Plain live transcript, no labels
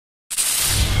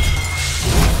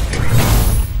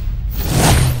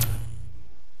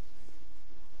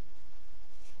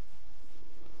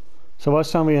So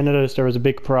last time we noticed there was a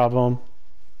big problem.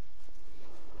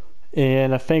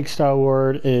 And I think Star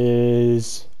Word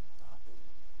is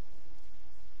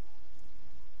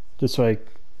just like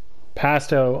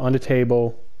passed out on the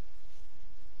table.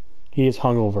 He is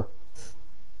hungover.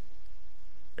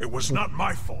 It was not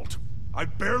my fault. I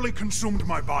barely consumed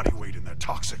my body weight in that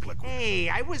toxic liquid. Hey,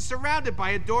 I was surrounded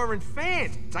by adoring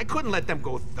fans. I couldn't let them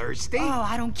go thirsty. Oh,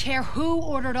 I don't care who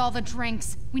ordered all the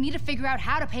drinks. We need to figure out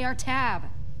how to pay our tab.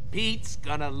 Pete's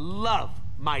gonna love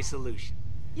my solution.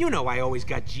 You know I always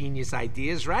got genius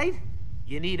ideas, right?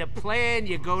 You need a plan,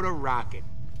 you go to Rocket.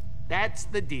 That's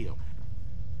the deal.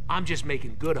 I'm just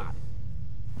making good on it.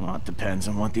 Well, it depends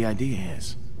on what the idea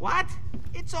is. What?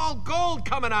 It's all gold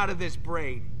coming out of this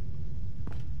brain.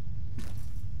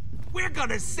 We're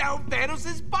gonna sell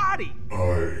Thanos' body. I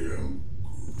am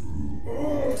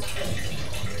Groot.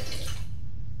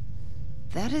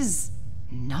 That is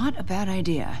not a bad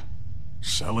idea.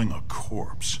 Selling a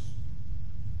corpse?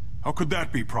 How could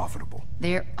that be profitable?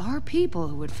 There are people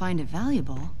who would find it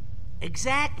valuable.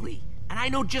 Exactly. And I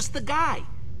know just the guy.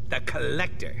 The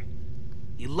Collector.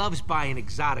 He loves buying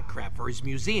exotic crap for his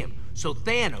museum, so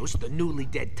Thanos, the newly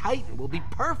dead Titan, will be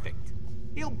perfect.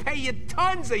 He'll pay you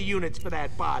tons of units for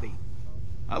that body.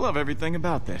 I love everything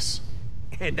about this.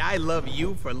 And I love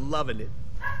you for loving it.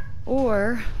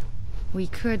 Or we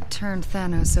could turn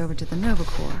Thanos over to the Nova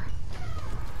Corps.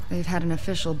 They've had an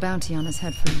official bounty on his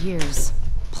head for years.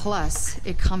 Plus,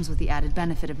 it comes with the added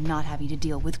benefit of not having to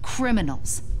deal with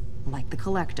criminals, like the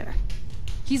Collector.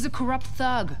 He's a corrupt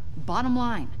thug, bottom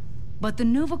line. But the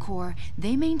Nova Corps,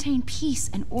 they maintain peace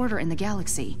and order in the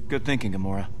galaxy. Good thinking,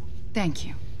 Gamora. Thank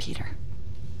you, Peter.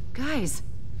 Guys,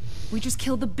 we just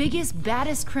killed the biggest,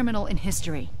 baddest criminal in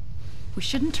history. We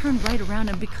shouldn't turn right around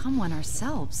and become one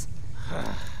ourselves.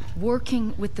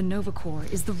 Working with the Nova Corps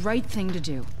is the right thing to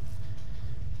do.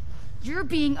 You're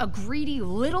being a greedy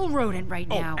little rodent right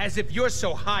now. Oh, as if you're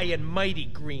so high and mighty,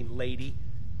 Green Lady.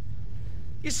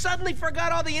 You suddenly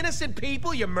forgot all the innocent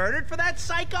people you murdered for that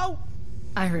psycho?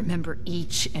 I remember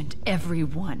each and every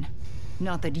one.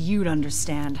 Not that you'd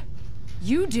understand.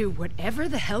 You do whatever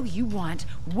the hell you want,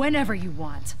 whenever you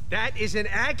want. That is an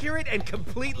accurate and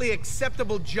completely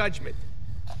acceptable judgment.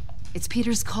 It's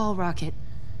Peter's call, Rocket,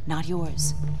 not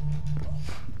yours.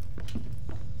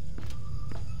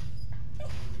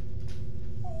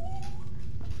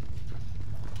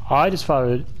 I just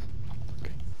followed.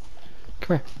 Okay.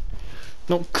 Come here.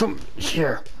 No, come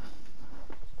here.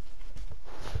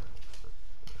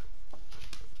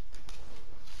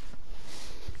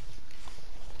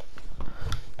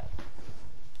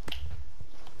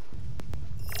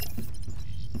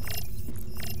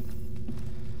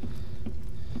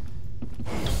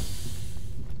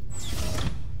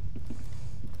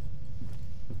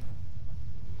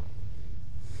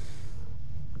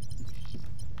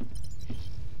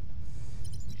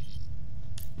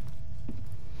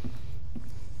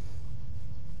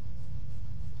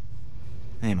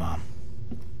 Hey, Mom.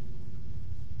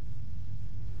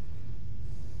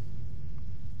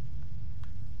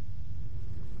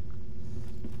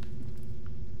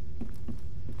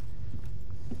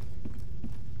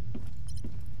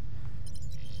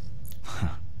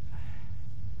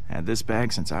 Had this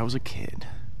bag since I was a kid.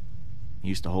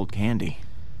 Used to hold candy.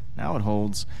 Now it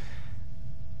holds...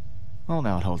 Well,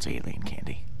 now it holds alien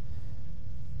candy.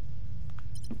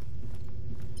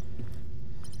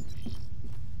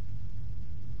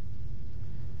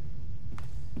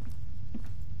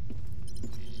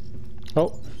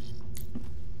 Oh.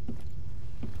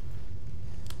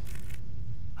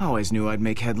 I always knew I'd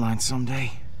make headlines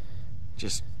someday.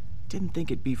 Just didn't think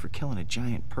it'd be for killing a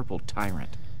giant purple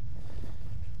tyrant.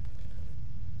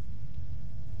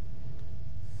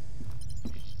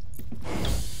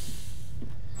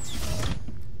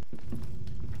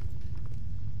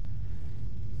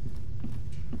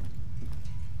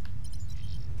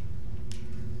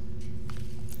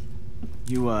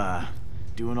 You,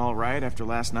 doing all right after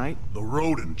last night? The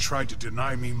rodent tried to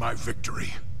deny me my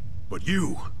victory. But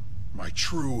you, my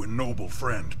true and noble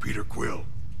friend, Peter Quill,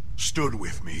 stood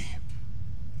with me.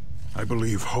 I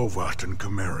believe Hovat and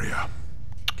Cameria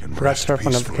can Forgot rest to turn off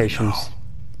peacefully notifications. now.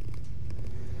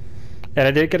 And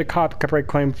I did get a copyright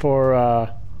claim for,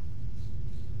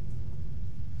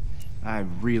 I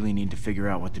really need to figure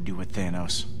out what to do with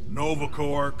Thanos. Nova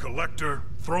Corps, Collector,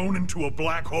 thrown into a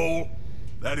black hole?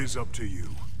 That is up to you.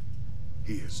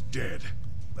 He is dead.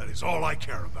 That is all I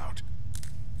care about.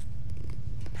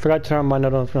 forgot to turn on my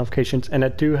notifications, and I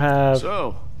do have,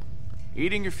 So,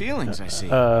 eating your feelings, I see.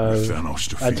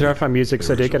 Thanos I turned off my music,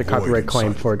 so I there did is get a a void copyright claim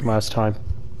inside for of it me last time.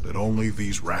 that only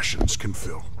these rations can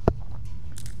fill.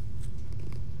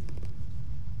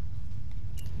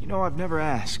 know, I've never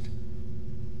asked.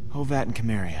 Hovat and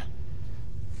Cameria.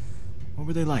 What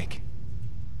were they like?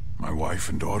 My wife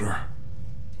and daughter,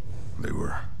 they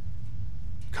were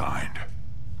kind,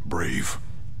 brave,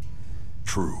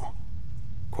 true.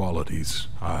 Qualities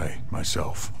I,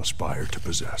 myself, aspire to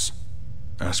possess.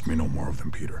 Ask me no more of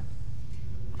them, Peter.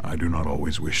 I do not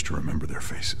always wish to remember their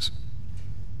faces.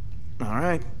 All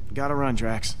right, gotta run,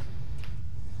 Drax.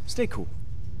 Stay cool.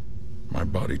 My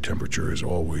body temperature is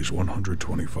always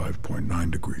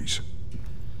 125.9 degrees.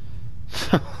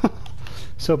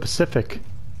 So Pacific.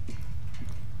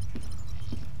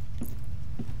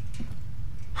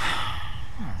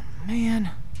 Man,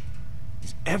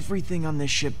 is everything on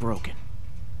this ship broken?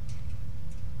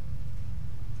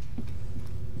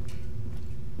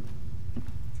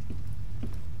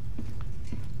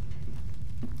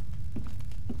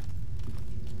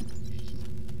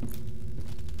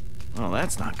 Well,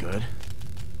 that's not good.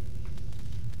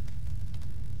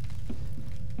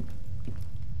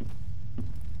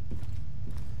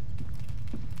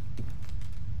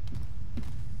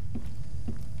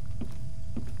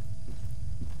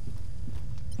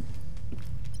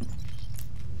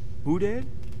 Who did?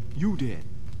 You did.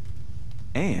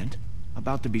 And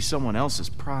about to be someone else's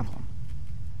problem.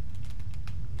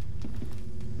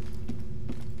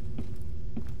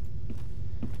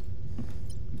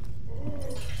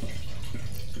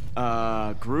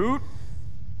 Groot?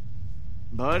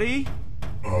 Buddy?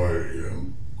 I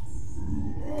am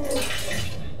Groot.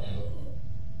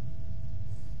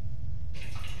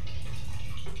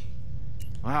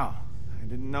 Wow, I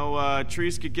didn't know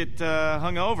trees could get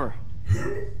hung over.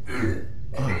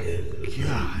 Oh,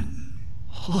 God.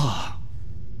 Oh.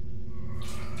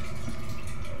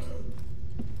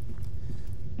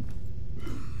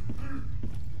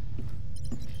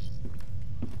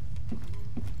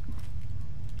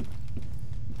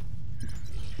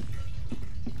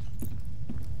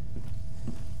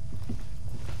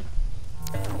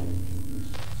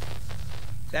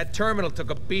 That terminal took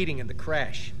a beating in the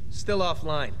crash. Still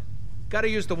offline. Gotta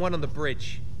use the one on the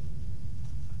bridge.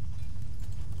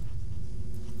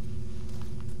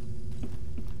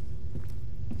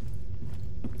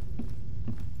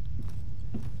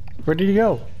 Where did he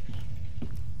go?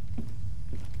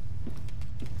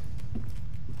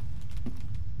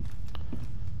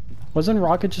 Wasn't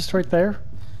Rocket just right there?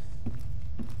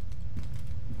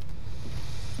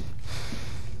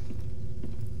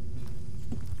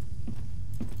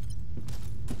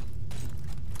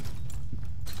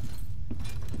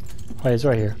 Oh, he's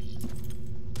right here.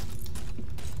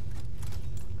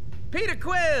 Peter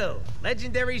Quill!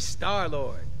 Legendary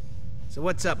Star-Lord. So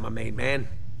what's up, my main man?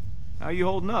 How you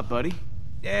holding up, buddy?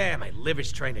 Yeah, my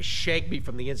liver's trying to shake me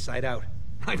from the inside out.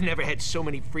 I've never had so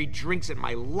many free drinks in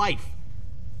my life.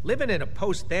 Living in a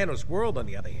post-Thanos world, on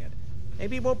the other hand,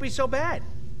 maybe it won't be so bad.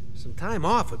 Some time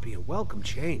off would be a welcome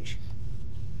change.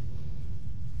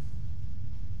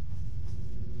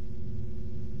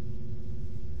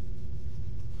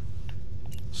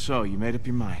 So, you made up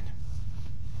your mind.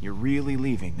 You're really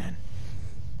leaving, then?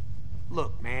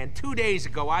 Look, man, 2 days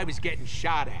ago I was getting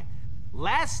shot at.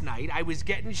 Last night I was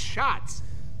getting shots.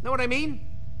 Know what I mean?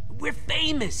 We're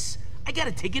famous. I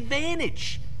gotta take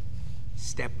advantage.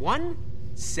 Step 1,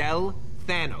 sell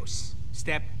Thanos.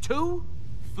 Step 2,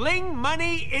 fling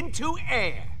money into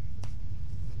air.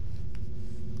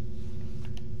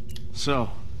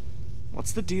 So,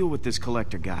 what's the deal with this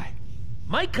collector guy?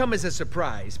 Might come as a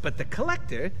surprise, but the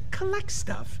collector collects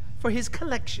stuff for his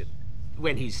collection.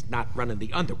 When he's not running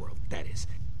the underworld, that is.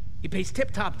 He pays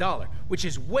tip-top dollar, which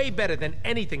is way better than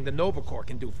anything the Nova Corps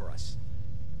can do for us.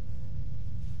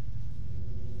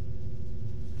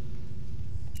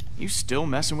 You still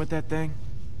messing with that thing?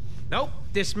 Nope,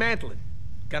 dismantling.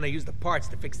 Gonna use the parts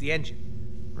to fix the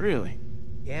engine. Really?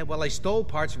 Yeah, well, I stole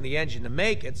parts from the engine to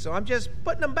make it, so I'm just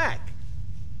putting them back.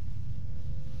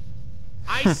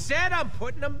 I said I'm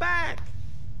putting them back!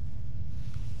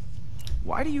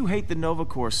 Why do you hate the Nova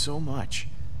Corps so much?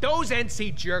 Those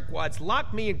NC jerkwads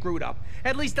locked me and Groot up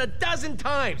at least a dozen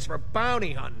times for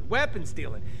bounty hunting, weapon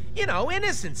stealing, you know,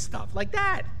 innocent stuff like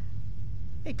that.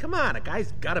 Hey, come on, a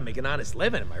guy's gotta make an honest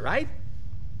living, am I right?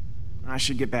 I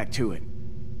should get back to it.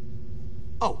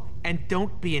 Oh, and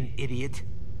don't be an idiot.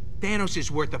 Thanos is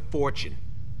worth a fortune.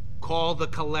 Call the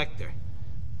collector.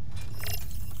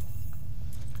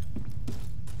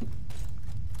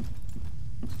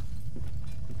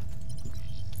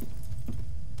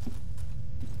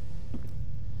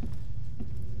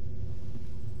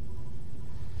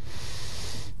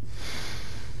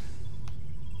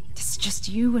 It's just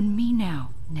you and me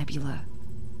now, Nebula.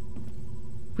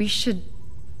 We should,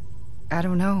 I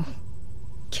don't know,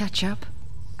 catch up?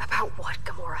 About About what,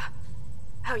 Gamora?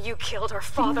 How you killed our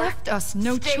father? He left us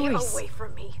no Stay choice. away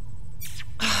from me.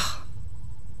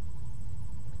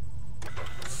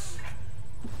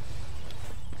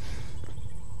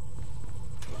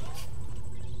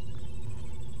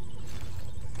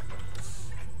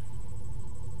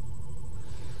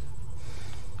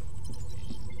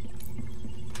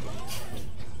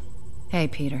 Hey,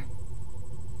 Peter.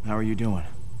 How are you doing?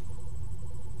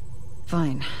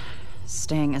 Fine.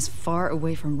 Staying as far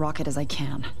away from Rocket as I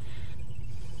can.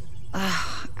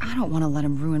 I don't want to let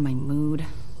him ruin my mood.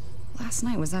 Last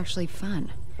night was actually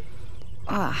fun.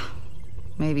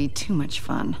 Maybe too much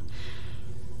fun.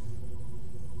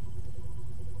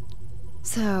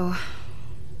 So,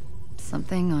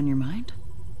 something on your mind?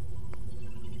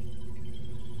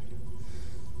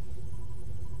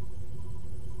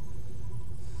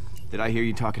 Did I hear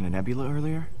you talking to Nebula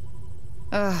earlier?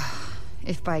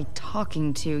 If by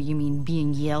talking to you mean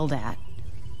being yelled at.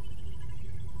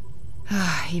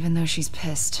 Even though she's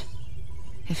pissed,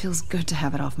 it feels good to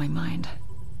have it off my mind.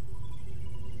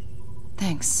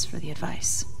 Thanks for the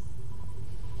advice.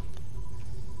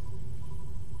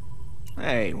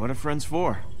 Hey, what are friends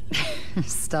for?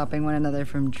 Stopping one another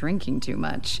from drinking too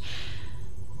much.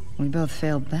 We both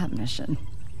failed that mission.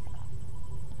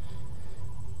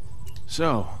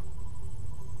 So,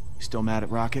 you still mad at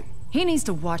Rocket? He needs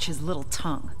to watch his little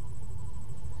tongue.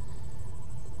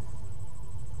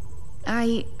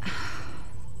 I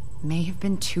may have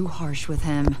been too harsh with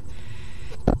him.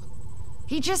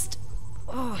 He just...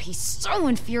 Oh, he's so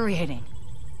infuriating.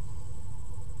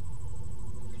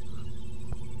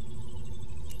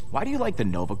 Why do you like the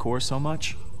Nova Corps so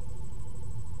much?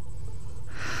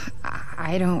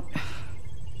 I don't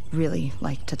really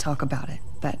like to talk about it,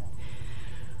 but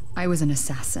I was an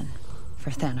assassin for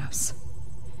Thanos.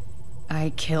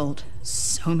 I killed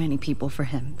so many people for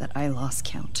him that I lost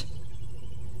count.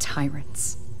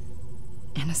 Tyrants.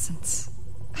 Innocents.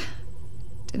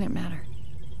 Didn't matter.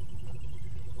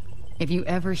 If you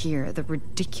ever hear the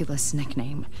ridiculous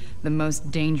nickname, the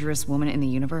most dangerous woman in the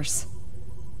universe,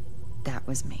 that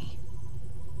was me.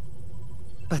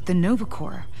 But the Nova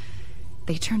Corps,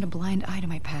 they turned a blind eye to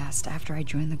my past after I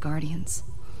joined the Guardians.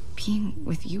 Being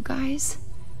with you guys,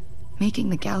 making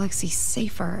the galaxy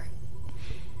safer,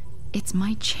 it's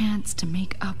my chance to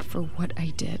make up for what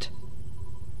I did.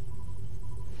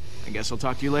 I guess I'll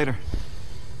talk to you later.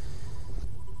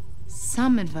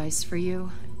 Some advice for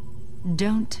you.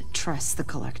 Don't trust the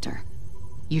Collector.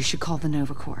 You should call the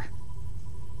Nova Corps.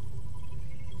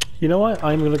 You know what?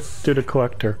 I'm gonna do the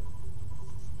Collector.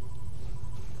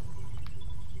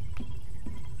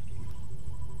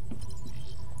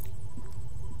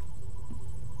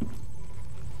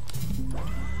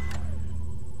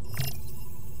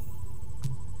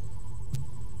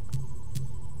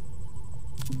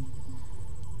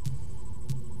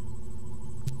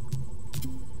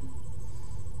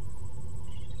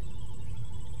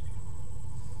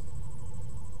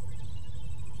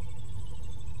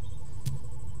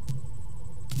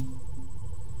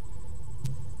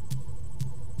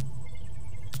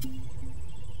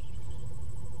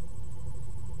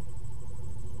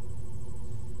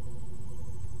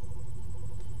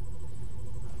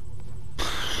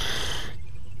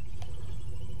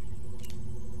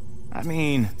 I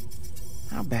mean,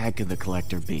 how bad could the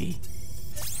Collector be?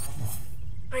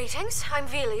 Greetings, I'm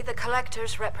Vili, the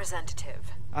Collector's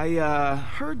representative. I,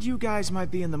 heard you guys might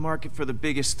be in the market for the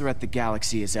biggest threat the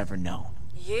galaxy has ever known.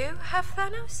 You have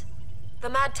Thanos? The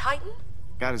Mad Titan?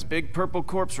 Got his big purple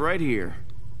corpse right here.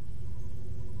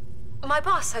 My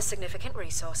boss has significant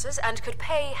resources and could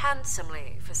pay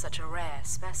handsomely for such a rare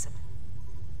specimen.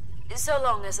 So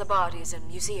long as the body's in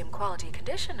museum-quality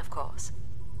condition, of course.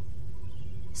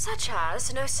 Such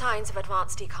as no signs of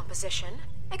advanced decomposition,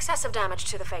 excessive damage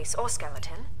to the face or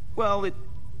skeleton. Well, it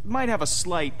might have a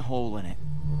slight hole in it.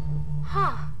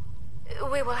 Huh.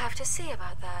 We will have to see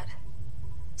about that.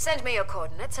 Send me your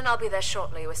coordinates and I'll be there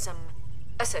shortly with some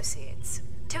associates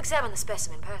to examine the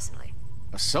specimen personally.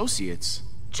 Associates?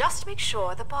 Just make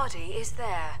sure the body is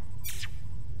there.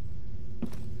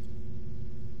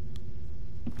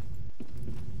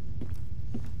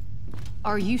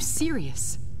 Are you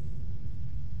serious?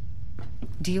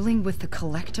 Dealing with the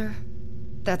Collector?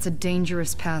 That's a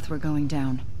dangerous path we're going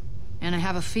down. And I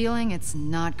have a feeling it's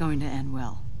not going to end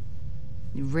well.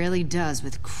 It really does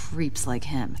with creeps like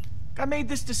him. I made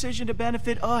this decision to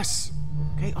benefit us.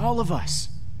 Okay, all of us.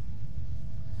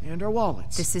 And our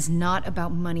wallets. This is not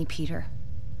about money, Peter.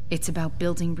 It's about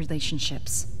building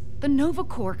relationships. The Nova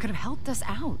Corps could have helped us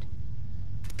out.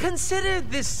 Consider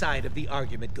this side of the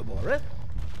argument, Gamora.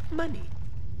 Money.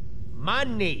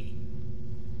 Money.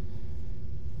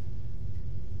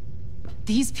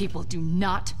 These people do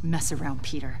not mess around,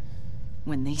 Peter.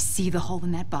 When they see the hole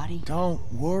in that body... Don't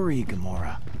worry,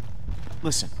 Gamora.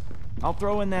 Listen, I'll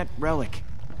throw in that relic.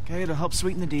 Okay, it'll help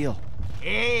sweeten the deal.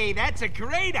 Hey, that's a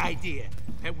great idea.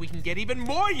 And we can get even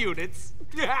more units.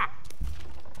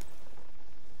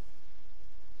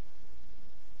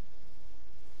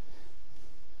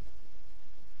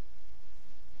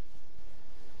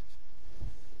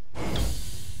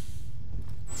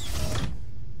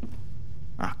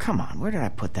 Oh, come on, where did I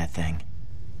put that thing?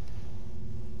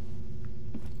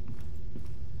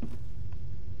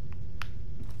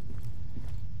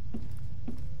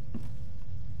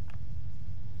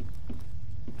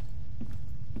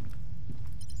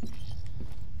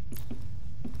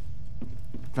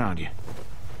 Found you.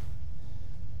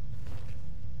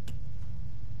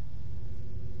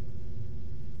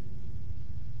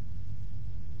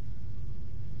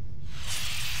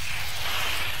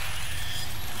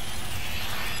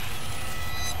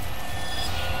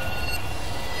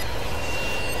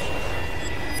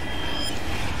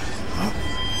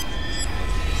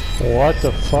 What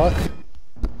the fuck?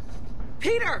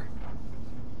 Peter!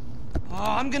 Oh,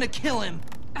 I'm gonna kill him.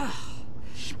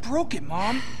 He broke it,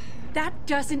 Mom. That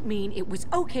doesn't mean it was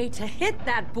okay to hit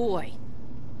that boy.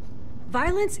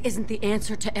 Violence isn't the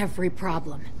answer to every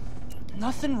problem.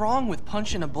 Nothing wrong with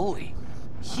punching a bully.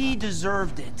 He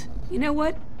deserved it. You know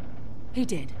what? He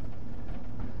did.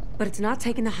 But it's not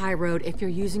taking the high road if you're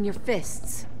using your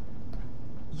fists.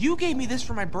 You gave me this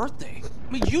for my birthday.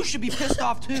 I mean, you should be pissed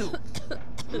off too.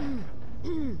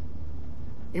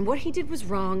 And what he did was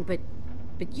wrong, but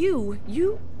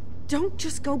you don't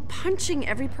just go punching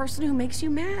every person who makes you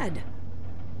mad.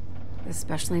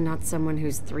 Especially not someone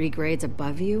who's 3 grades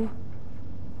above you.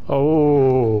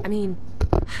 Oh. I mean,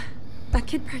 that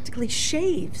kid practically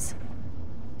shaves.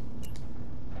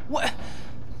 What?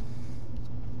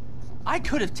 I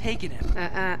could have taken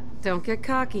him. Don't get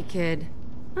cocky, kid.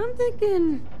 I'm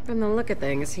thinking, from the look of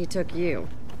things, he took you.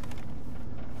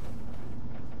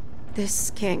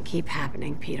 This can't keep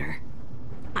happening, Peter.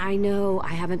 I know I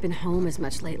haven't been home as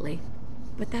much lately,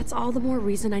 but that's all the more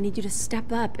reason I need you to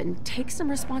step up and take some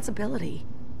responsibility.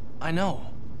 I know.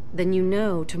 Then you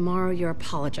know tomorrow you're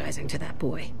apologizing to that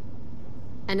boy.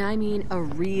 And I mean a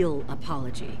real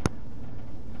apology.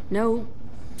 No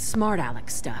smart aleck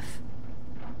stuff.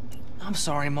 I'm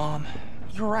sorry, Mom.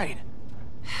 You're right.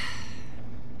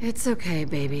 It's okay,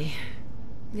 baby.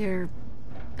 You're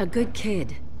a good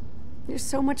kid. You're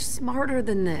so much smarter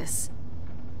than this.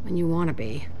 When you want to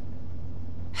be.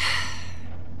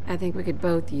 I think we could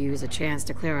both use a chance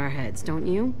to clear our heads, don't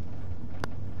you?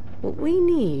 What we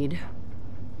need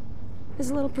is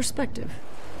a little perspective.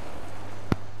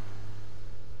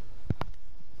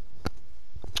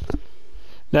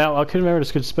 Now, I couldn't remember this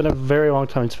because it's been a very long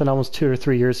time. It's been almost 2 or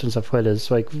 3 years since I've played this.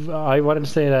 Like, I wanted to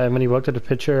say that when he looked at the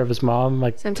picture of his mom,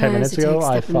 like, Sometimes 10 minutes ago,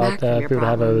 I thought that we would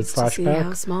have a to see how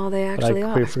flashback. small they But I actually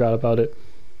completely are. forgot about it.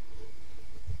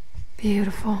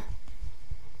 Beautiful.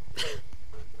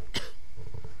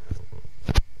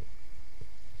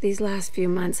 These last few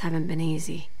months haven't been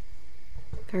easy.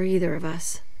 For either of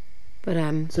us. But,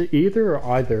 Is it either or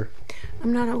either?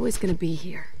 I'm not always gonna be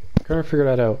here. I can't figure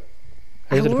that out.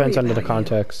 I guess it worry depends on the about you.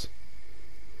 context.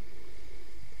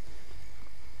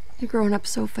 You're growing up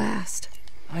so fast.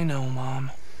 I know,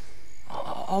 Mom.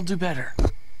 I'll do better.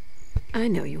 I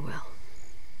know you will.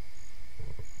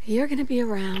 You're gonna be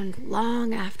around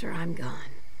long after I'm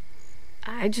gone.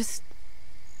 I just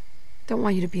don't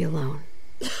want you to be alone.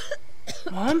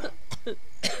 Mom?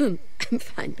 I'm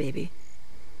fine, baby.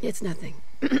 It's nothing.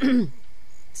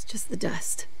 It's just the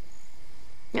dust.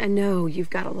 I know you've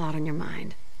got a lot on your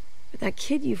mind. But that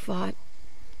kid you fought,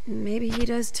 maybe he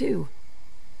does too.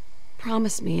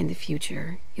 Promise me in the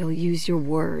future you'll use your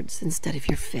words instead of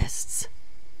your fists.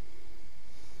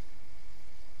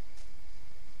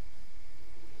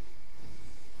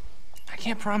 I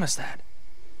can't promise that.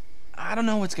 I don't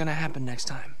know what's gonna happen next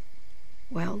time.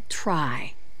 Well,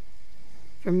 try.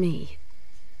 For me.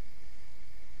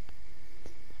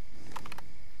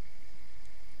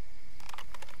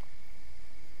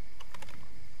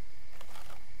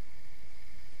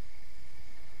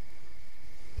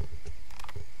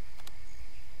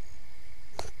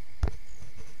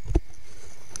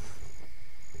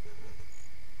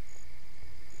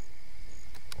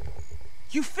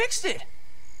 You fixed it!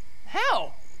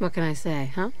 How? What can I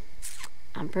say, huh?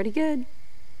 I'm pretty good.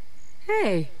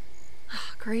 Hey,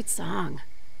 great song.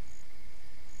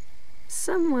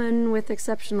 Someone with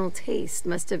exceptional taste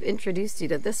must have introduced you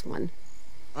to this one.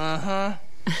 Uh-huh.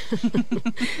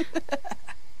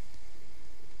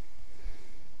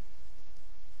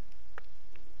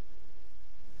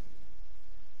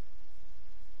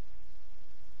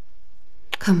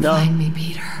 Come No. find me,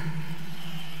 Peter.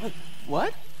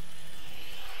 What?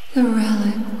 The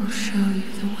relic will show you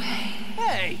the way.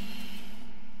 Hey!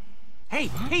 Hey,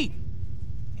 Pete!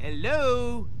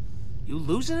 Hello? You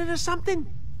losing it or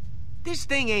something? This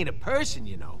thing ain't a person,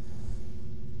 you know.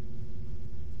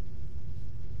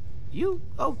 You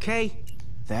okay?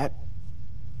 That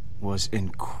was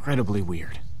incredibly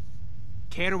weird.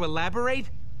 Care to elaborate?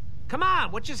 Come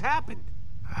on, what just happened?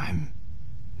 I'm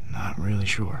not really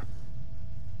sure.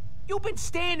 You've been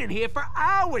standing here for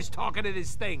hours talking to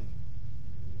this thing.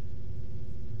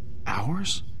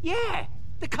 Hours? Yeah,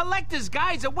 the collector's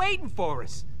guys are waiting for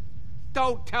us.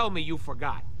 Don't tell me you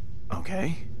forgot.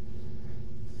 Okay.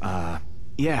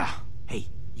 Yeah. Hey,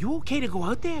 you okay to go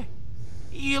out there?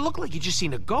 You look like you just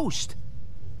seen a ghost.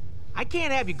 I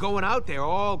can't have you going out there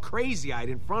all crazy-eyed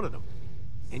in front of them.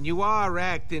 And you are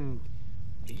acting...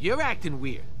 You're acting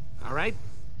weird, all right?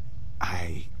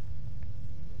 I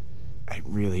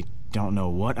really don't know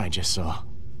what I just saw.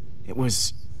 It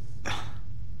was...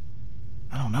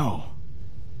 I don't know.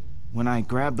 When I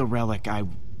grabbed the relic, I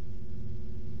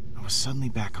was suddenly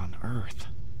back on Earth.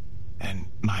 And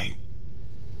my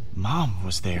mom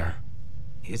was there.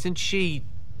 Isn't she...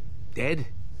 dead?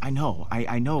 I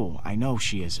know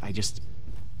she is. I just...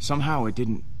 Somehow it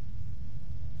didn't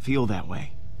feel that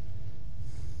way.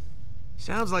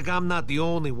 Sounds like I'm not the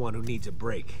only one who needs a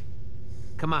break.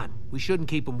 Come on, we shouldn't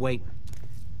keep him waiting.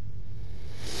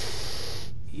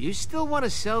 You still want to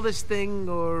sell this thing,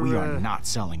 or... We are not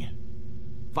selling it.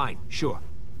 Fine, sure.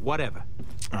 Whatever.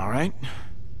 All right.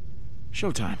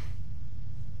 Showtime.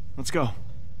 Let's go.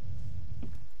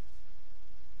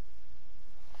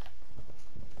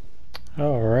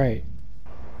 All right.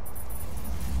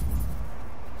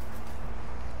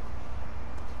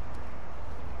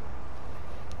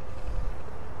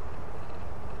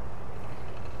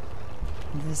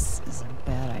 This is a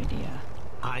bad idea.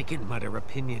 I can mutter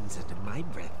opinions under my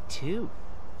breath, too.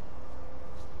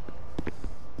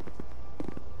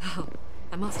 Oh,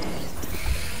 I must admit,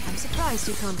 I'm surprised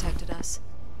you contacted us.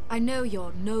 I know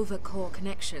your Nova Corps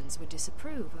connections would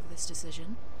disapprove of this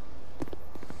decision.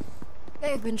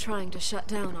 They've been trying to shut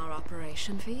down our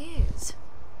operation for years.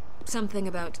 Something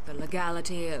about the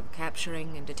legality of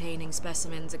capturing and detaining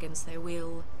specimens against their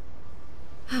will.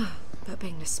 But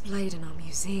being displayed in our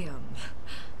museum,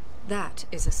 that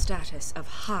is a status of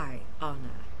high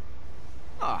honor.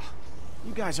 Ah,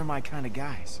 you guys are my kind of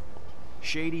guys.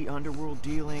 Shady underworld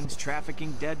dealings,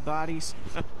 trafficking dead bodies.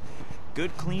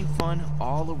 Good, clean fun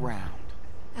all around.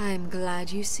 I'm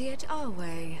glad you see it our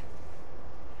way.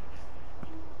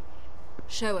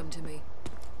 Show him to me.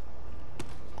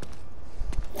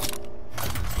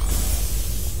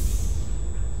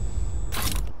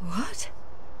 What?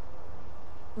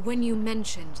 When you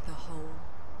mentioned the hole,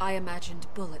 I imagined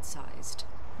bullet-sized.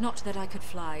 Not that I could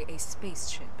fly a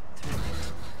spaceship through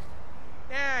it.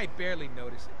 I barely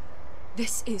noticed it.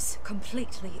 This is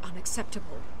completely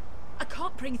unacceptable. I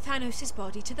can't bring Thanos'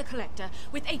 body to the Collector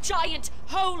with a giant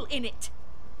hole in it!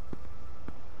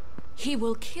 He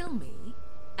will kill me,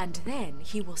 and then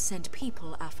he will send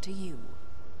people after you.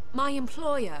 My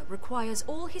employer requires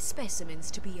all his specimens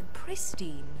to be in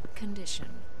pristine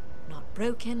condition. Not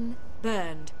broken,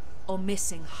 burned, or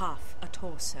missing half a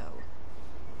torso.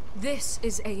 This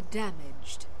is a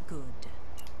damaged good.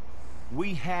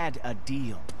 We had a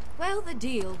deal. Well, the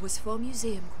deal was for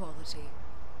museum quality.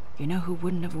 You know who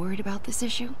wouldn't have worried about this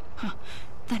issue? Huh.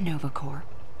 The Nova Corps.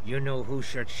 You know who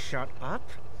should shut up?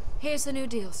 Here's the new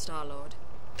deal, Star-Lord.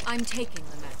 I'm taking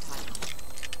the Med title.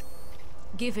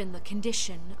 Given the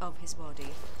condition of his body,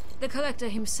 the Collector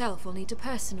himself will need to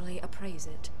personally appraise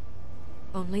it.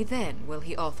 Only then will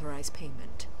he authorize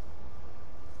payment.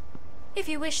 If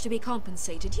you wish to be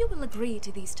compensated, you will agree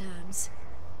to these terms.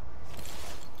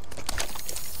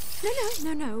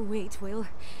 No, wait, we'll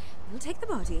take the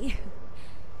body.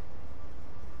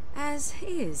 As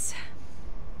is.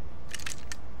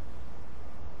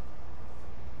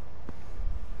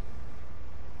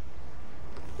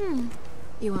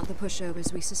 You aren't the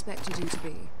pushovers we suspected you to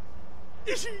be.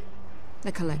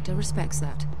 The Collector respects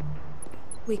that.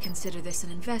 We consider this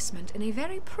an investment in a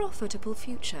very profitable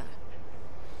future.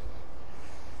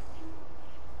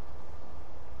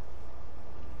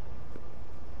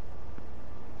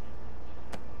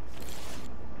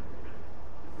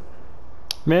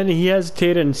 Man, he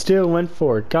hesitated and still went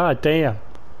for it. God damn.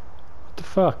 What the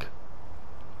fuck?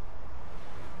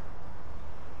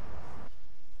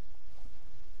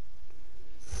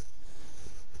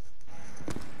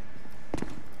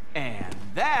 And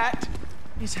that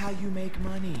is how you make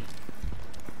money.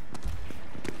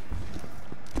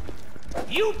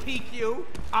 You, PQ,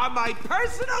 are my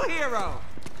personal hero!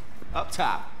 Up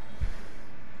top.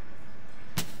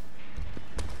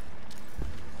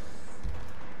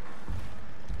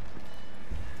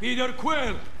 Peter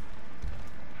Quill!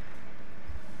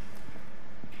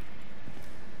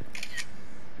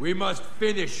 We must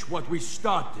finish what we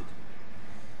started.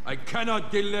 I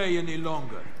cannot delay any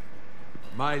longer.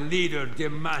 My leader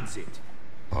demands it.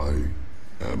 I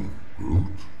am Groot.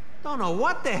 Don't know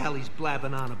what the hell he's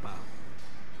blabbing on about.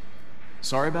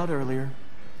 Sorry about earlier.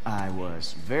 I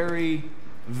was very,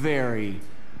 very,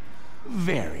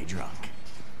 very drunk.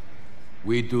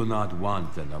 We do not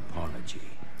want an apology.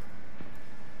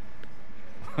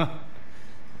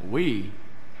 We?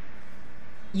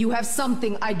 You have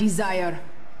something I desire.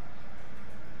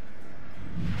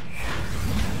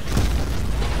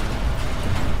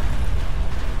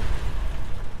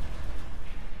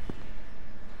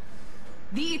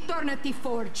 The Eternity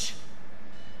Forge.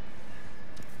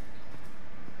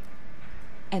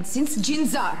 And since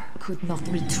Jinzar could not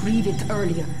retrieve it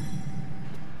earlier,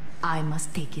 I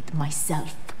must take it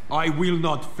myself. I will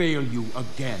not fail you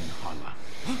again, Hala.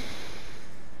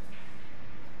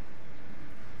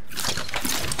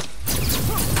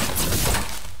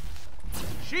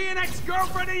 She an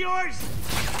ex-girlfriend of yours?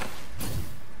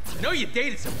 I know you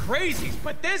dated some crazies,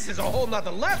 but this is a whole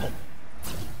nother level.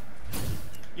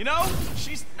 You know,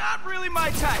 she's not really my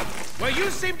type. Well, you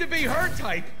seem to be her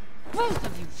type. Both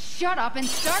of you shut up and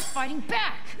start fighting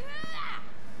back!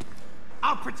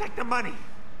 I'll protect the money.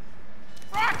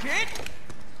 Rocket!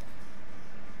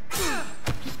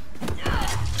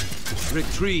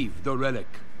 Retrieve the relic.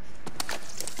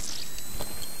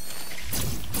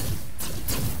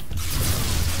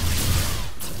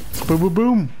 Boom, boom,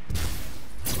 boom.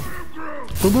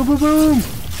 Boom, boom, boom, boom.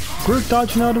 Groot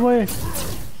dodging out of the way.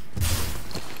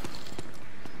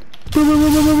 Boom, boom,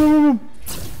 boom, boom, boom, boom, boom.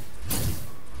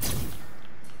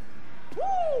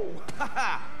 Woo!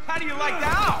 How do you like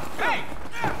that? Oh, hey!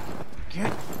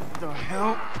 Get the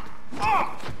hell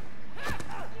off!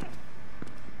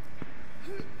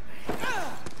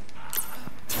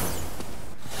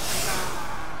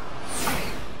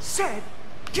 Said,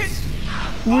 get...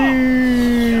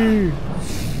 Whee!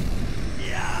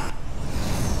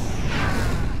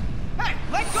 Hey,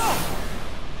 let go!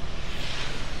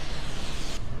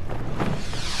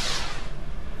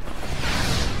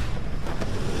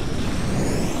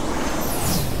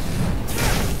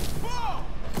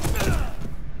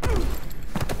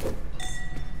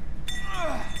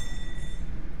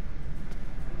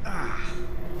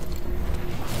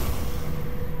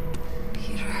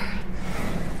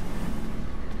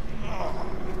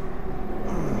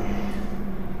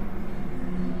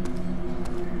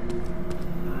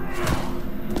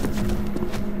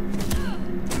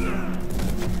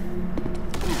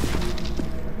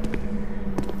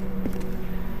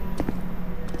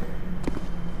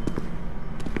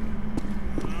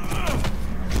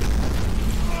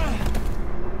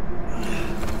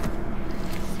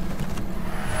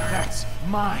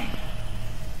 Mine.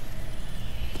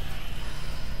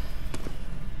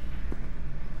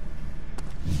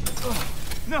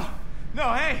 No,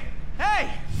 no, hey, hey!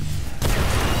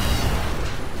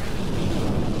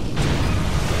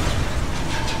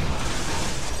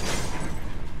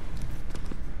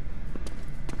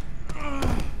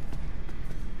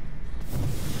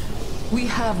 We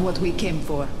have what we came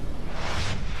for.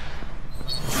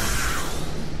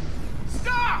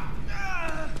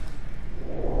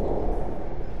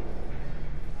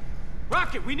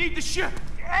 We need the ship.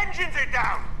 The engines are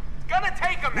down. It's gonna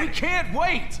take a minute. We can't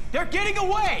wait. They're getting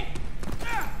away.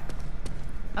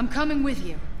 I'm coming with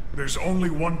you. There's only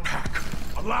one pack.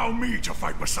 Allow me to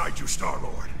fight beside you,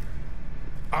 Star-Lord.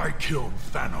 I killed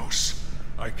Thanos.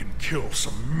 I can kill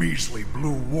some measly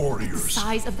blue warriors. The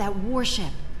size of that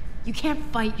warship. You can't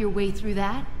fight your way through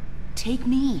that. Take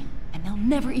me, and they'll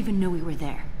never even know we were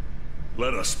there.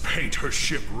 Let us paint her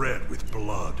ship red with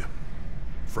blood.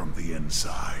 From the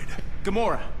inside.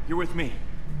 Gamora, you're with me.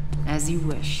 As you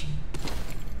wish.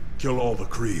 Kill all the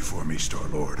Kree for me,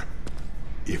 Star-Lord.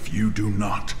 If you do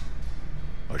not,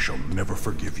 I shall never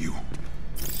forgive you.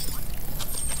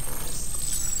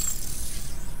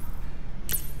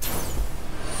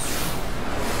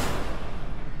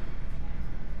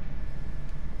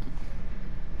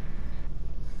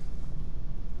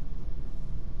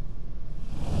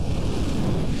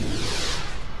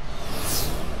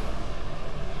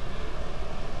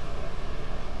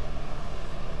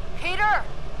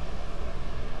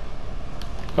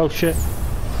 Oh shit.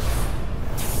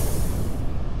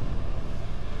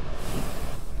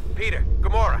 Peter,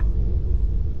 Gamora.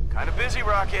 Kinda busy,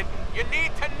 Rocket. You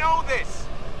need to know this.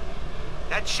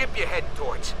 That ship you're heading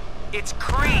towards, it's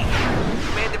Kree,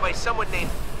 commanded by someone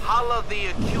named Hala the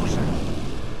Accuser.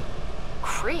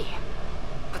 Kree?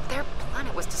 But their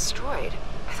planet was destroyed.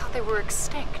 I thought they were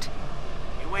extinct.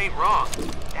 You ain't wrong.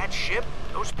 That ship,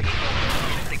 those people,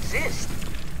 didn't exist.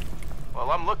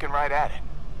 Well, I'm looking right at it.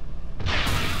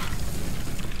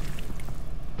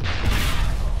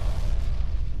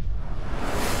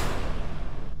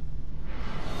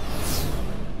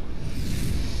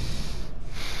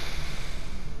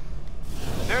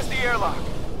 There's the airlock.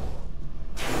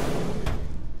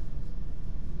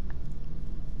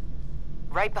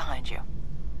 Right behind you.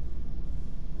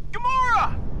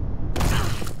 Gamora!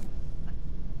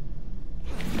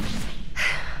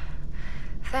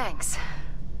 Thanks.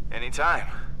 Anytime.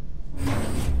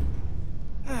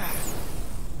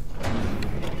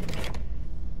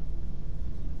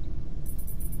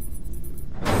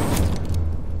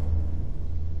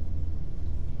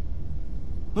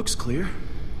 Looks clear.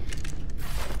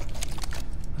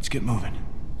 Let's get moving.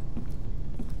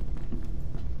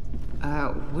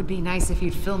 Would be nice if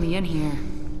you'd fill me in here.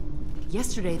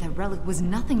 Yesterday, that relic was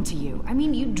nothing to you. I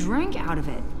mean, you drank out of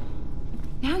it.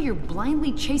 Now you're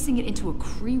blindly chasing it into a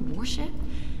Kree warship?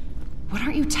 What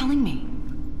aren't you telling me?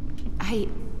 I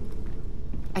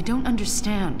don't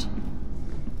understand.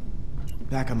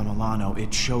 Back on the Milano,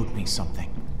 it showed me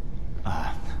something.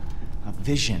 A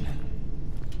vision.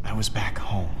 I was back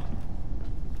home.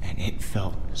 And it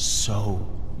felt so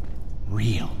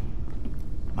real.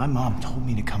 My mom told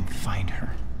me to come find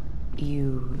her.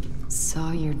 You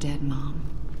saw your dead mom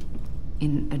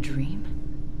in a dream?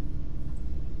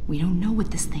 We don't know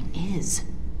what this thing is.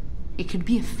 It could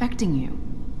be affecting you.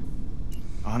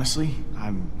 Honestly,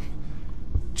 I'm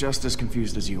just as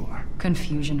confused as you are.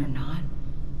 Confusion or not,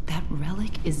 that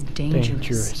relic is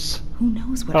dangerous. Who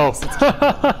knows what else it's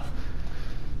capable of?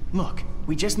 Look,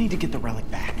 we just need to get the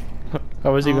relic back. I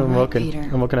was even All right, looking. Peter.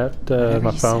 I'm looking at Whatever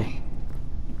my you phone. say.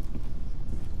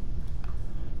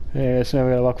 Yeah, so now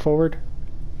we gotta walk forward.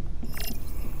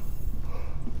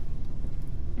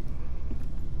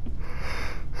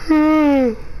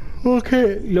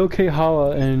 Locate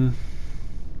Hala and...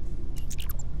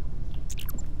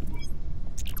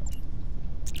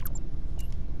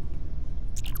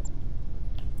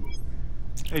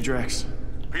 Hey, Drax.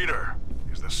 Peter,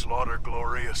 is the slaughter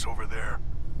glorious over there?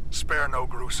 Spare no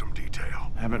gruesome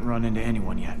detail. Haven't run into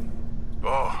anyone yet.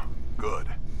 Oh, good.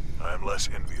 I am less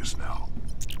envious now.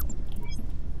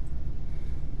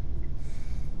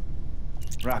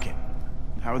 Rocket,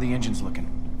 how are the engines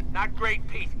looking? Not great,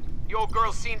 Pete. The old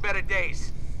girl's seen better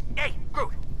days. Hey,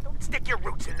 Groot, don't stick your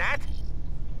roots in that.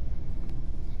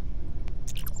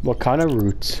 What kind of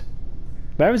roots?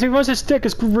 Man, he wants to stick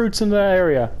his roots in that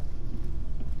area.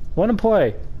 Let him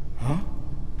play. Huh?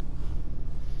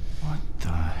 What the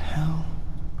hell?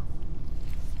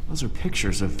 Those are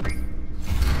pictures of...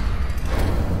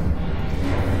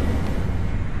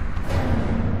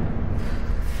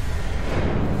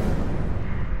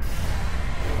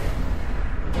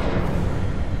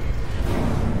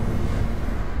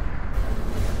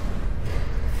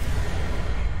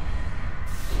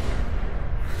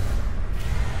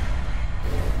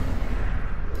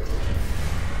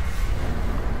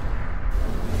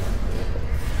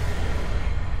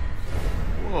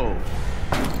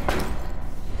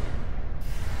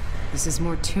 This is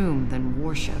more tomb than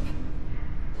warship.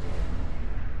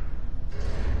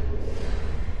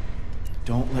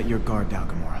 Don't let your guard down,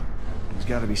 Gamora. There's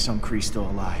gotta be some Kree still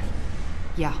alive.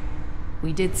 Yeah,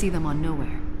 we did see them on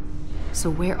Nowhere. So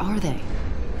where are they?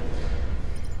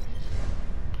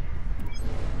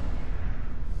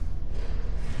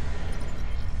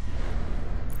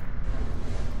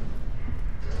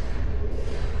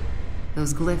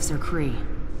 Those glyphs are Kree,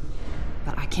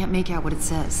 but I can't make out what it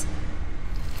says.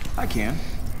 I can.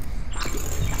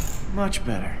 Much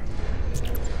better.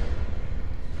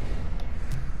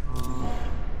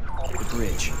 The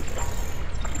bridge.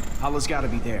 Hala's gotta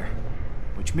be there.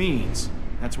 Which means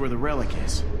that's where the relic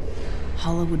is.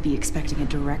 Hala would be expecting a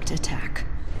direct attack.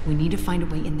 We need to find a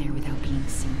way in there without being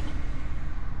seen.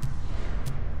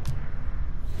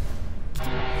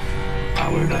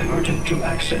 Power diverted to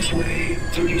access way.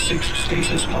 36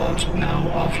 stasis pods now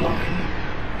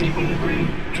offline. Equilibrium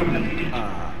terminated.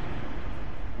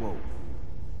 Whoa.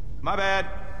 My bad.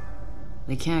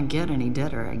 They can't get any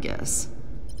deader, I guess.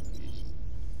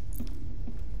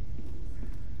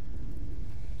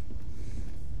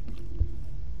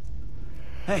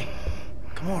 Hey,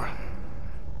 Gamora.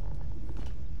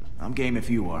 I'm game if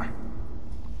you are.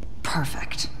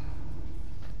 Perfect.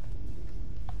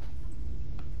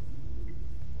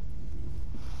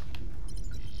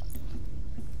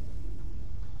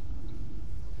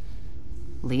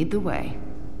 Lead the way.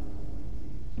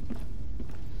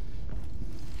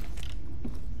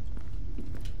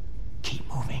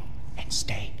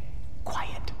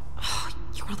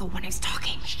 You're the one who's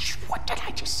talking. Shh, what did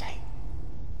I just say?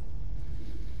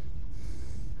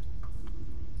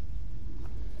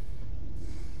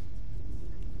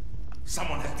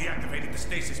 Someone has deactivated the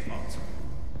stasis pods.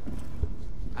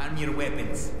 Arm your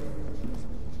weapons.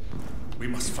 We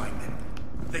must find them.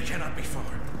 They cannot be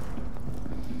far.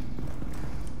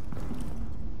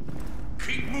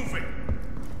 Keep moving!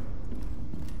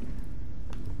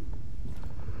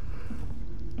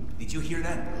 Did you hear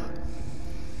that?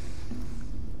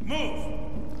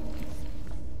 Move!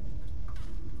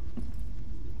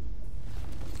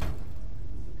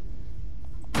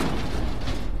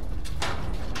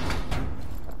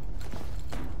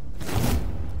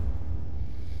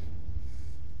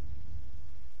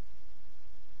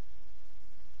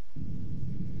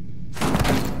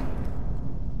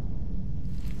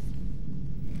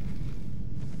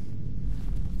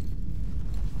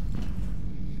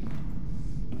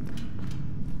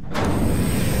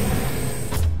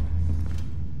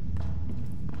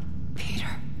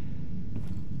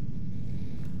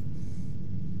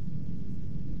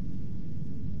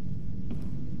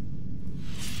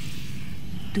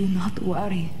 Do not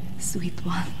worry, sweet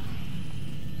one.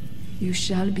 You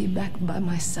shall be back by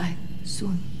my side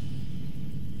soon.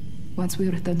 Once we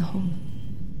return home,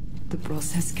 the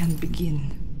process can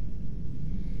begin.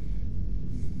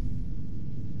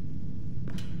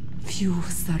 Few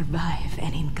survive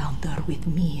an encounter with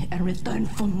me and return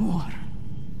for more.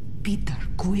 Peter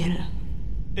Quill.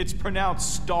 It's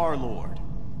pronounced Star-Lord.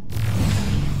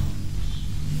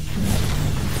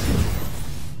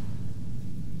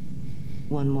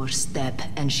 One more step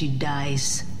and she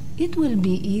dies. It will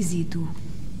be easy to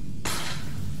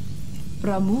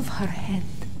remove her head.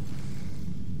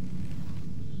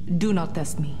 Do not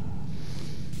test me.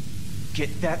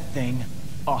 Get that thing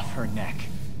off her neck.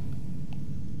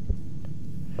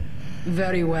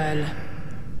 Very well.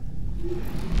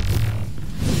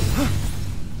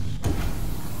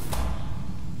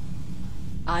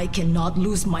 I cannot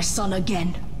lose my son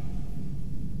again.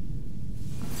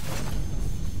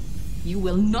 You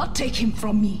will not take him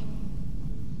from me.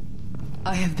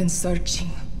 I have been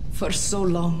searching for so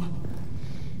long.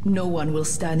 No one will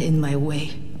stand in my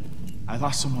way. I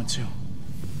lost someone too.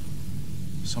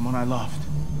 Someone I loved.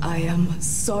 I am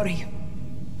sorry.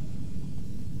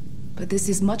 But this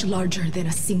is much larger than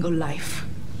a single life.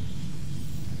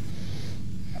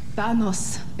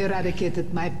 Thanos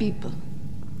eradicated my people.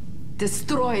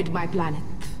 Destroyed my planet.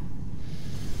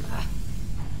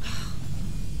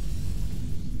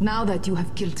 Now that you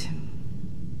have killed him,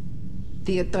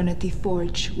 the Eternity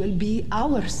Forge will be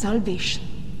our salvation.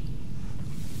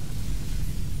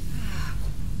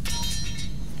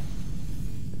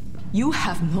 You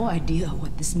have no idea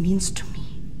what this means to me.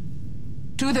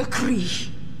 To the Kree,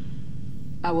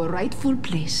 our rightful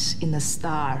place in the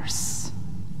stars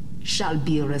shall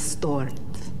be restored.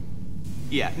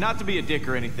 Yeah, not to be a dick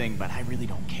or anything, but I really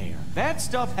don't care. Bad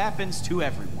stuff happens to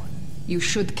everyone. You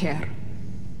should care.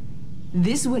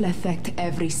 This will affect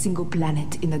every single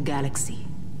planet in the galaxy.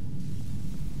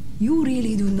 You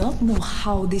really do not know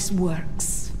how this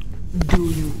works, do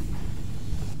you?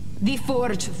 The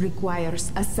Forge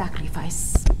requires a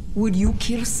sacrifice. Would you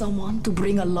kill someone to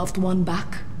bring a loved one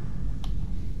back?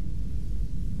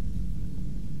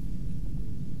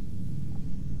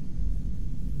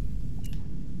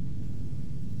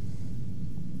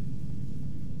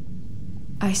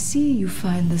 I see you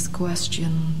find this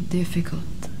question difficult.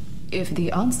 If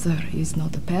the answer is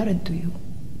not apparent to you,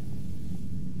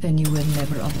 then you will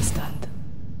never understand.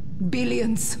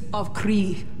 Billions of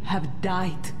Kree have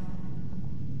died.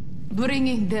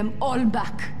 Bringing them all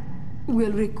back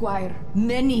will require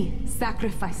many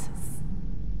sacrifices.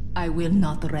 I will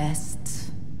not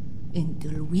rest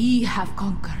until we have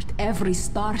conquered every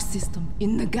star system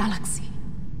in the galaxy.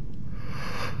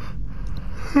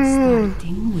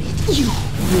 Starting with you.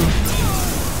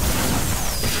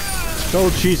 Oh,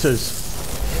 Jesus.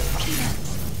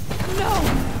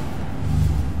 No!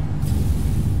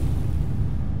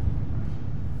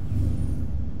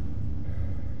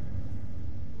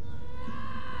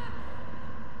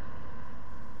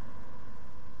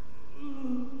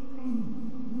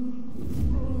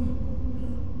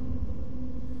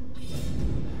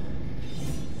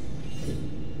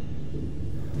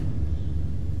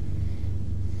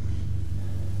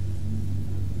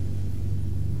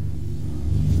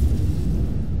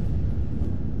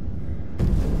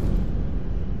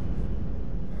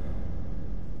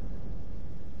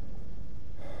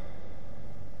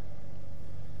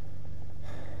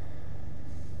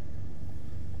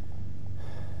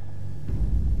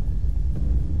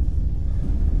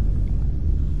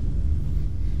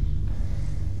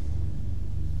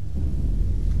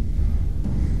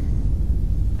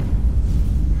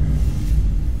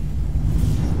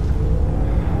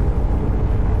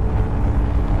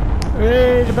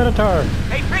 the Minotaur!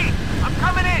 Hey, Pete! I'm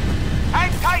coming in!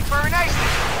 Hang tight for an exit!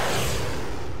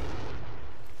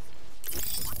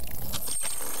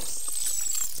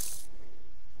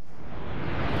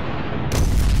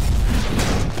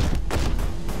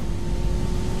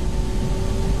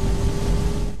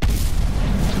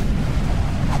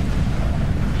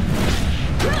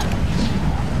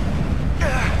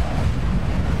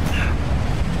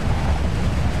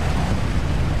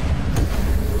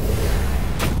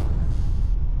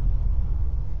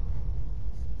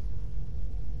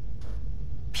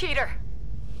 Peter!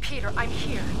 Peter, I'm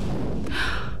here.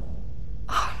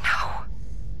 Oh, no.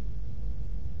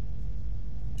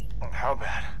 How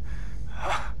bad?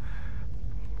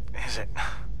 Is it?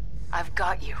 I've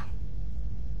got you.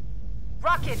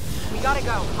 Rocket, we gotta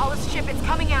go. Hollis' ship, it's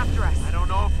coming after us. I don't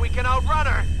know if we can outrun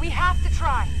her. We have to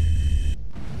try.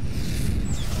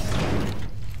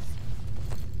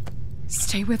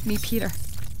 Stay with me, Peter.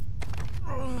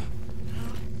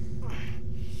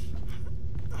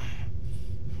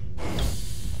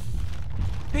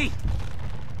 Pete!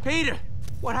 Peter!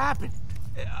 What happened?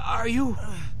 Are you...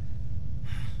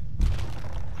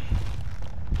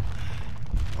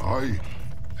 I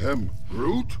am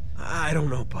Groot? I don't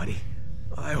know, buddy.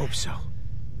 I hope so.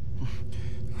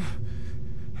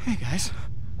 Hey, guys.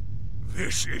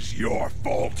 This is your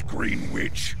fault, Green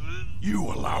Witch. You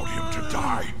allowed him to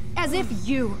die. As if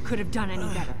you could have done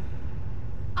any better.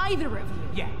 Either of you.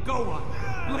 Yeah, go on.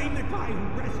 Blame the guy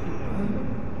who rescued him.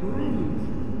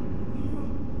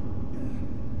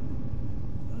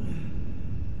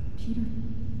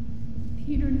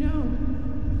 Peter, no.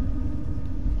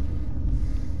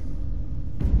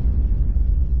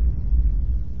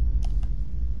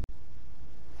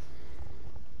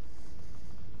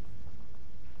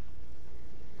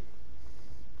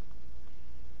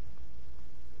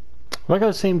 I got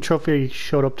the same trophy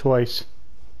showed up twice.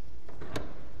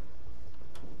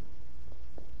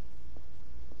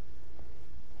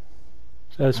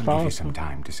 Is that his I'll father? give you some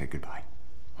time to say goodbye.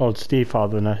 Oh, it's the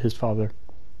father, not his father.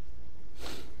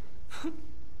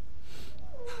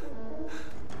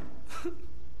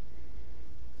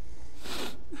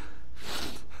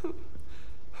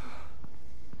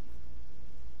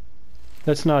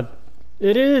 That's not...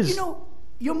 It is! You know,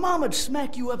 your mom'd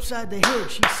smack you upside the head.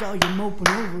 She saw you moping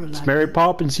over like It's Mary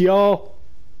Poppins, y'all!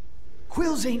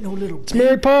 Quills ain't no little It's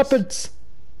Mary Poppins!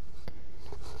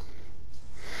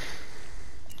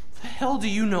 The hell do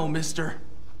you know, mister?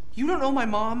 You don't know my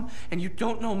mom, and you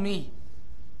don't know me.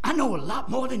 I know a lot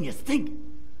more than you think.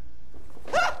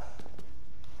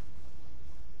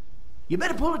 You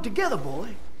better pull it together, boy.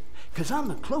 Because I'm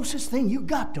the closest thing you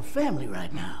got to family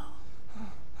right now.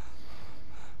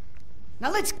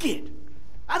 Now let's get.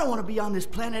 I don't want to be on this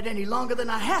planet any longer than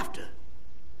I have to.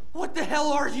 What the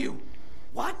hell are you?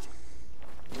 What?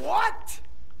 What?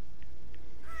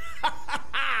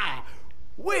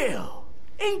 Well,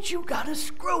 ain't you got a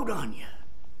scrote on you?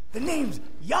 The name's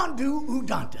Yondu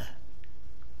Udanta.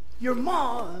 Your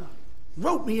ma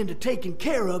wrote me into taking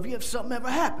care of you if something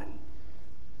ever happened.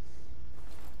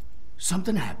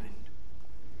 Something happened.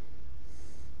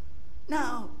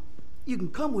 Now, you can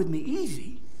come with me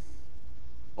easy,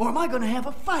 or am I gonna have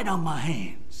a fight on my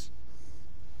hands?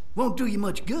 Won't do you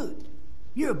much good.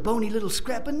 You're a bony little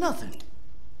scrap of nothing.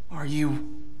 Are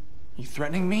you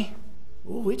threatening me?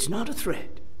 Oh, it's not a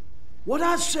threat. What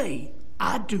I say,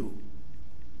 I do.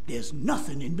 There's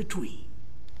nothing in between.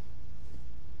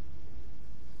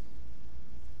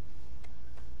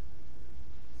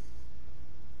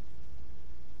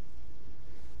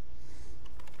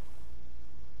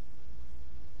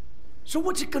 So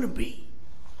what's it gonna be?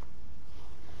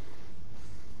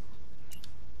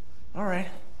 All right.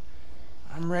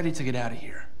 I'm ready to get out of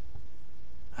here.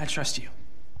 I trust you.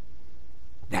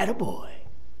 That a boy.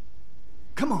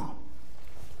 Come on.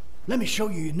 Let me show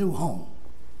you your new home.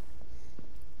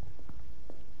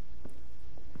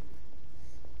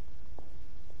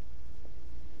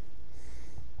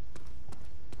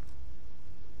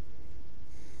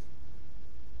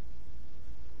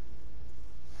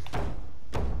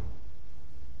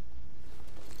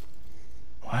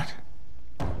 What?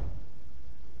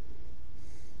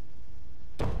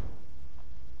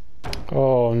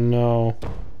 Oh no.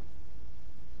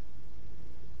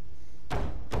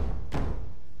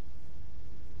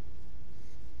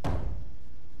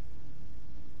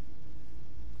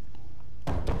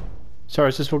 Sorry, I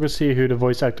was just looking to see who the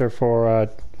voice actor for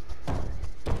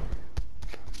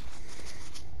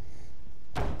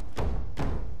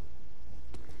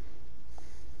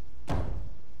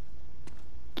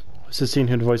just seeing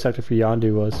who the voice actor for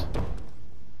Yondu was.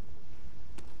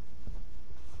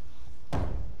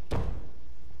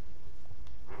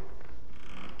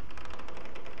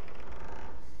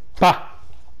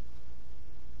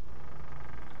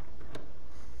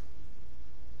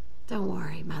 Don't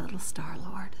worry, my little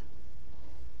Star-Lord.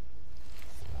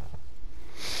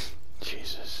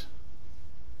 Jesus.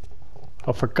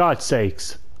 Oh, for God's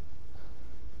sakes.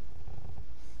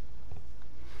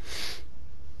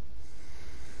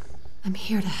 I'm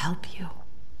here to help you.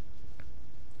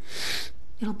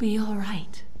 It'll be all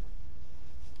right.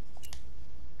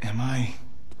 Am I...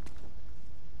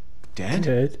 dead?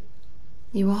 Dead?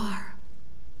 You are.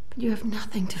 But you have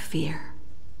nothing to fear.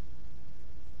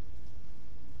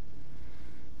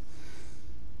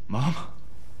 Mom?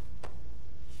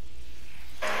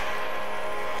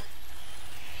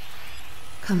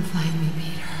 Come find me,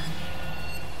 Peter.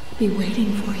 I'll be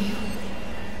waiting for you.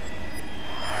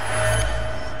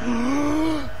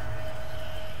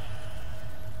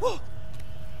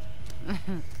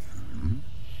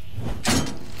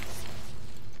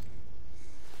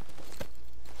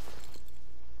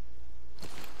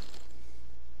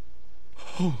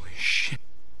 Holy shit.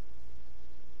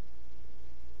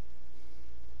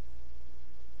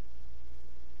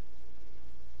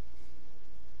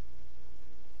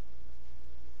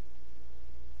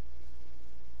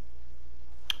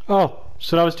 Oh,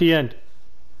 so that was the end.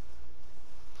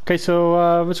 Okay,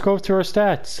 so let's go through our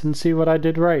stats and see what I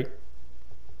did right.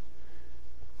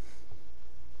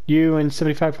 You and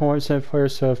 75.1% of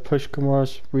players have pushed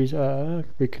Gamora's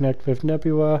reconnect with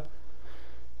Nebula.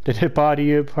 Did it body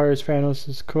you, players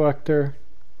Thanos' collector?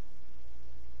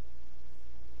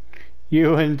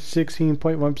 You and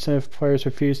 16.1% of players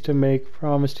refused to make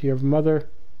promise to your mother.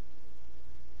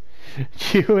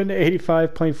 You and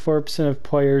 85.4% of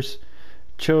players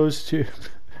chose to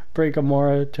bring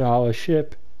Gamora to Hollow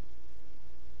Ship.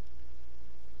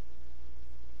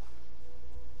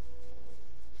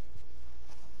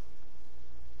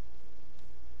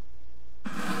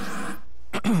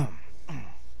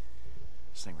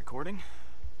 This thing recording?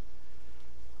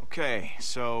 Okay,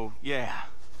 so yeah. I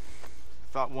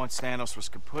thought once Thanos was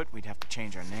kaput, we'd have to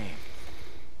change our name.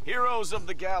 Heroes of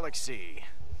the Galaxy.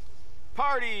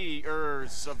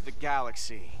 Partiers of the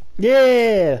Galaxy.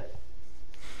 Yeah!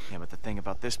 Yeah, but the thing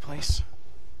about this place,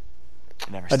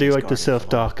 it never I do stays like the guarded for long.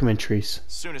 self-documentaries.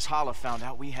 As soon as Hala found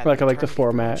out we had I like the eternity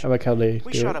format. I like how they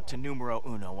we do shot it. up to numero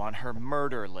uno on her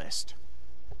murder list.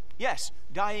 Yes,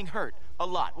 dying hurt. A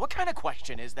lot. What kind of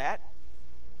question is that?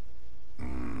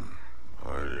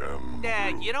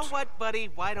 Dad, you know what, buddy?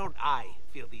 Why don't I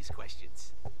field these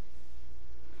questions?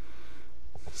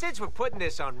 Since we're putting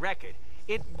this on record,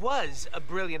 it was a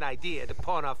brilliant idea to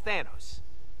pawn off Thanos.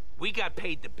 We got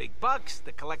paid the big bucks,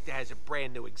 the collector has a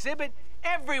brand new exhibit,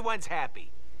 everyone's happy.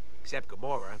 Except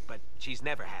Gamora, but she's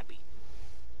never happy.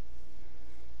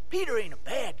 Peter ain't a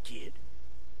bad kid.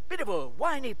 Bit of a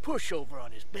whiny pushover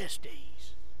on his best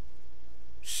days.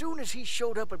 Soon as he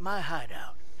showed up at my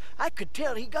hideout, I could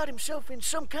tell he got himself in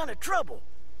some kind of trouble.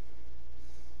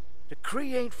 The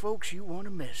Kree ain't folks you want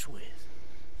to mess with.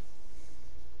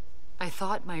 I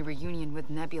thought my reunion with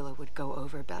Nebula would go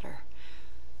over better.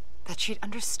 That she'd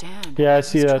understand. Yeah, I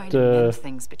see was that, trying to mend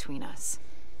things between us.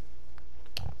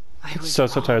 I was So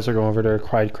sometimes they're going over their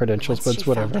quiet credentials, Once but it's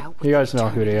she found whatever. out what You guys the know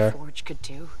who they Eternity are. Forge could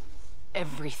do.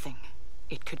 Everything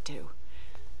it could do.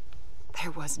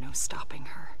 There was no stopping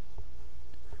her.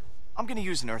 I'm gonna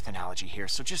use an Earth analogy here,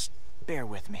 so just bear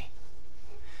with me.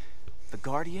 The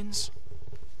Guardians,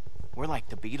 we're like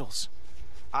the Beatles.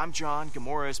 I'm John,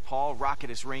 Gamora is Paul, Rocket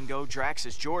is Ringo, Drax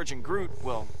is George, and Groot,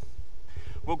 well,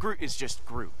 Groot is just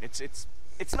Groot. It's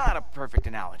not a perfect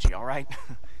analogy, all right?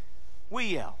 We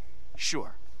yell,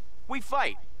 sure. We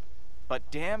fight, but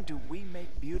damn do we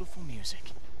make beautiful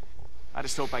music. I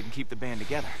just hope I can keep the band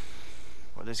together,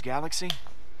 or this galaxy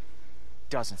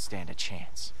doesn't stand a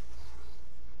chance.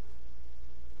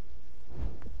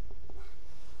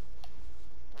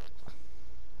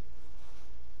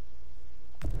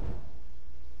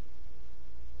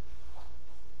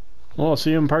 Well, I'll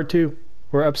see you in part 2.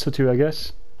 Or episode 2, I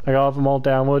guess. I got all of them all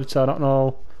downloaded, so I don't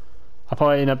know. I'll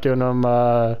probably end up doing them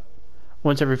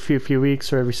once every few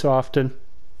weeks or every so often.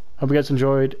 Hope you guys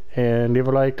enjoyed, and leave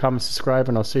a like, comment, subscribe,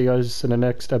 and I'll see you guys in the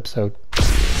next episode.